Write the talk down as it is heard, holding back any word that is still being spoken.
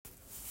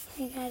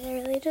Hey guys, I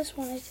really just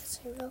wanted to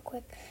say real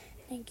quick,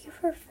 thank you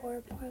for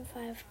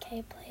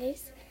 4.5k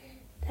plays.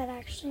 That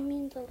actually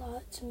means a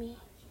lot to me.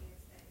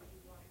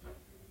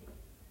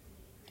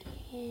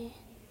 And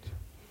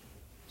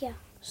yeah,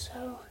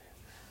 so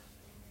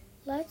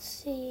let's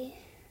see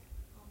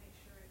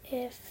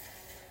if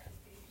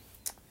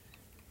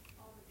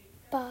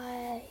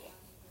by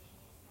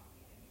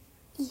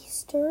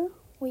Easter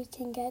we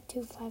can get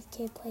to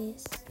 5k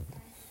plays.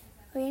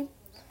 Okay,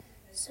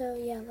 so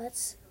yeah,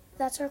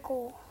 that's our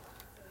goal.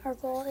 Our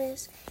goal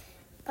is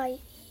by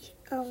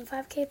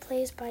 5k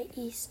plays by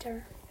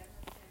Easter.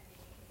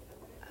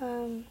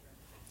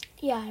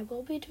 Yeah, I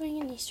will be doing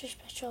an Easter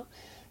special.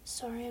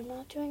 Sorry, I'm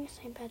not doing a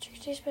St. Patrick's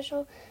Day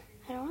special.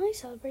 I don't really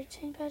celebrate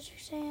St.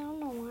 Patrick's Day. I don't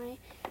know why.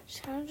 It's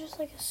kind of just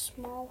like a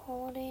small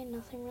holiday and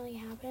nothing really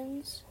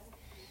happens.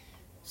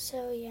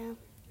 So, yeah.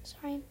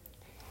 Sorry.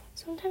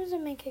 Sometimes I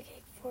make a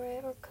cake for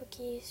it or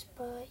cookies,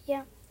 but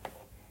yeah.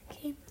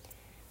 Okay.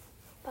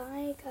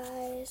 Bye,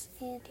 guys.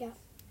 And yeah,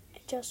 I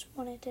just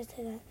wanted to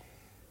say that.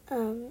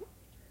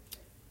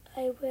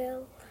 I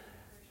will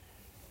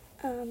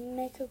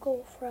make a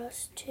goal for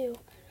us to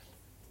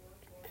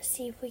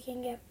see if we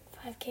can get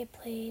 5k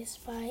plays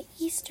by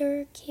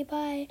Easter. Okay,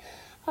 bye.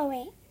 Oh,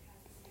 wait.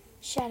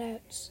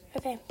 Shoutouts.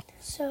 Okay,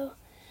 so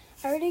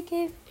I already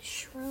gave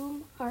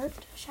Shroom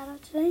Art a shout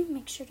out today.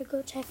 Make sure to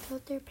go check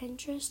out their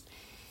Pinterest.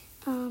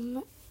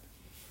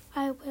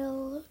 I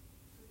will,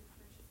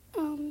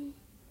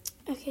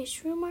 okay,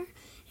 Shroom Art,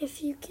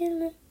 if you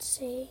can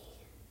say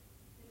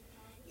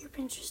your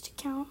Pinterest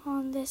account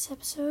on this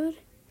episode,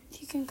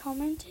 if you can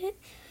comment it,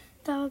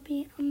 that would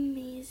be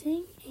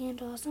amazing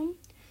and awesome.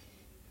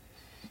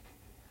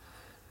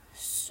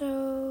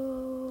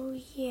 So,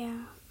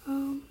 yeah,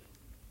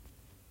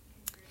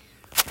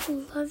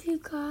 love you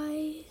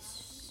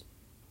guys,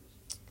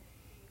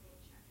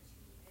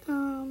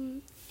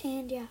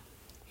 and yeah,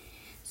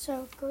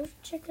 so go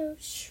check out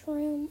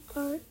Shroom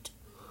Art.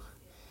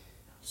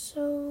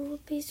 So,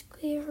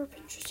 basically, her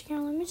Pinterest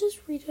account, let me just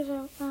read it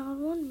out loud,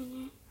 1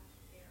 minute.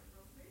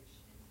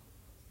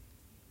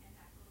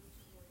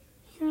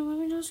 Here, let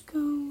me just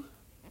go,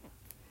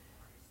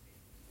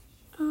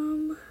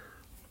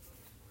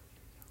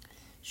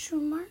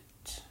 Shroom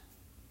Art.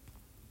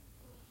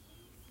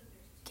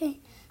 Okay,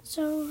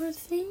 so her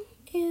thing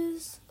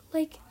is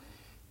like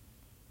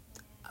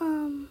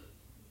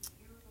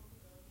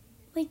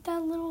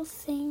that little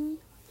thing,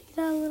 like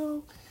that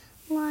little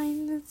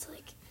line that's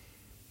like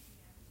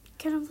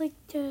kind of like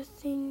the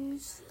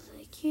things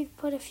like you'd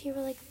put if you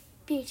were like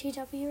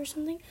BTW or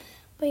something.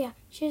 But yeah,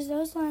 she has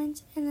those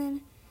lines, and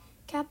then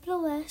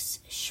capital S,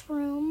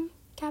 Shroom,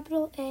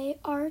 capital A,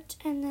 Art,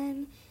 and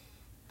then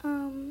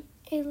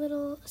a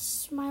little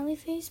smiley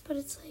face, but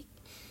it's like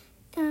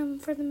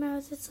for the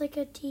mouth it's like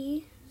a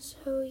D.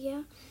 So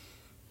yeah,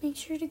 make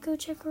sure to go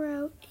check her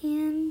out.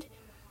 And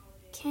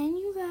can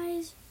you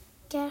guys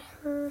get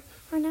her?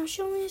 Right now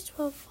she only has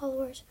 12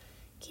 followers.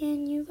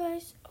 Can you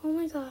guys? Oh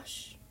my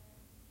gosh,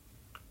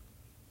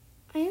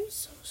 I am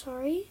so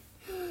sorry.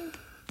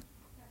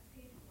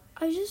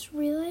 I just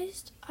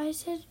realized I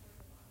said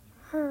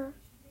her.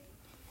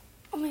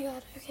 Oh my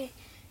god. Okay,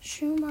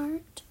 Shroom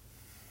Art,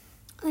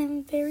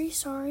 I'm very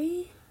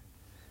sorry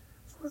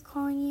for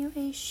calling you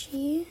a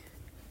she.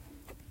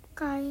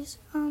 Guys,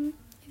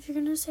 if you're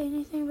gonna say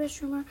anything about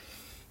Shroom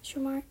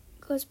Art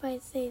goes by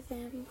they,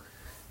 them.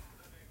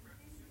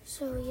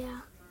 So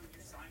yeah,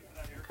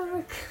 I'm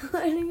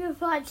recording a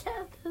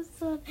podcast this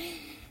one.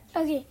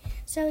 Okay,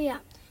 so yeah,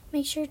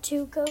 make sure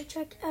to go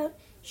check out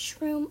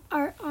Shroom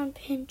Art on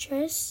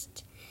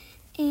Pinterest.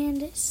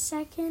 And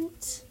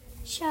second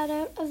shout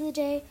out of the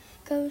day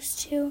goes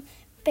to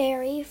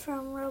Barry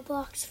from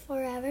Roblox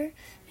Forever.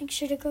 Make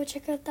sure to go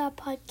check out that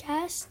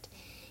podcast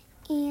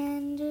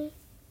and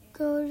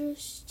go to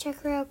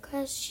check her out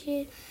because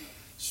she's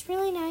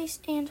really nice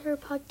and her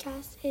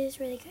podcast is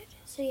really good.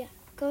 So yeah,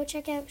 go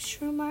check out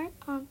Shroom Art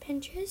on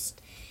Pinterest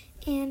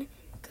and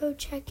go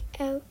check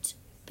out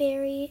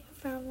Barry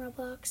from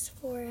Roblox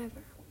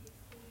Forever.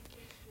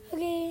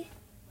 Okay,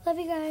 love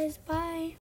you guys. Bye.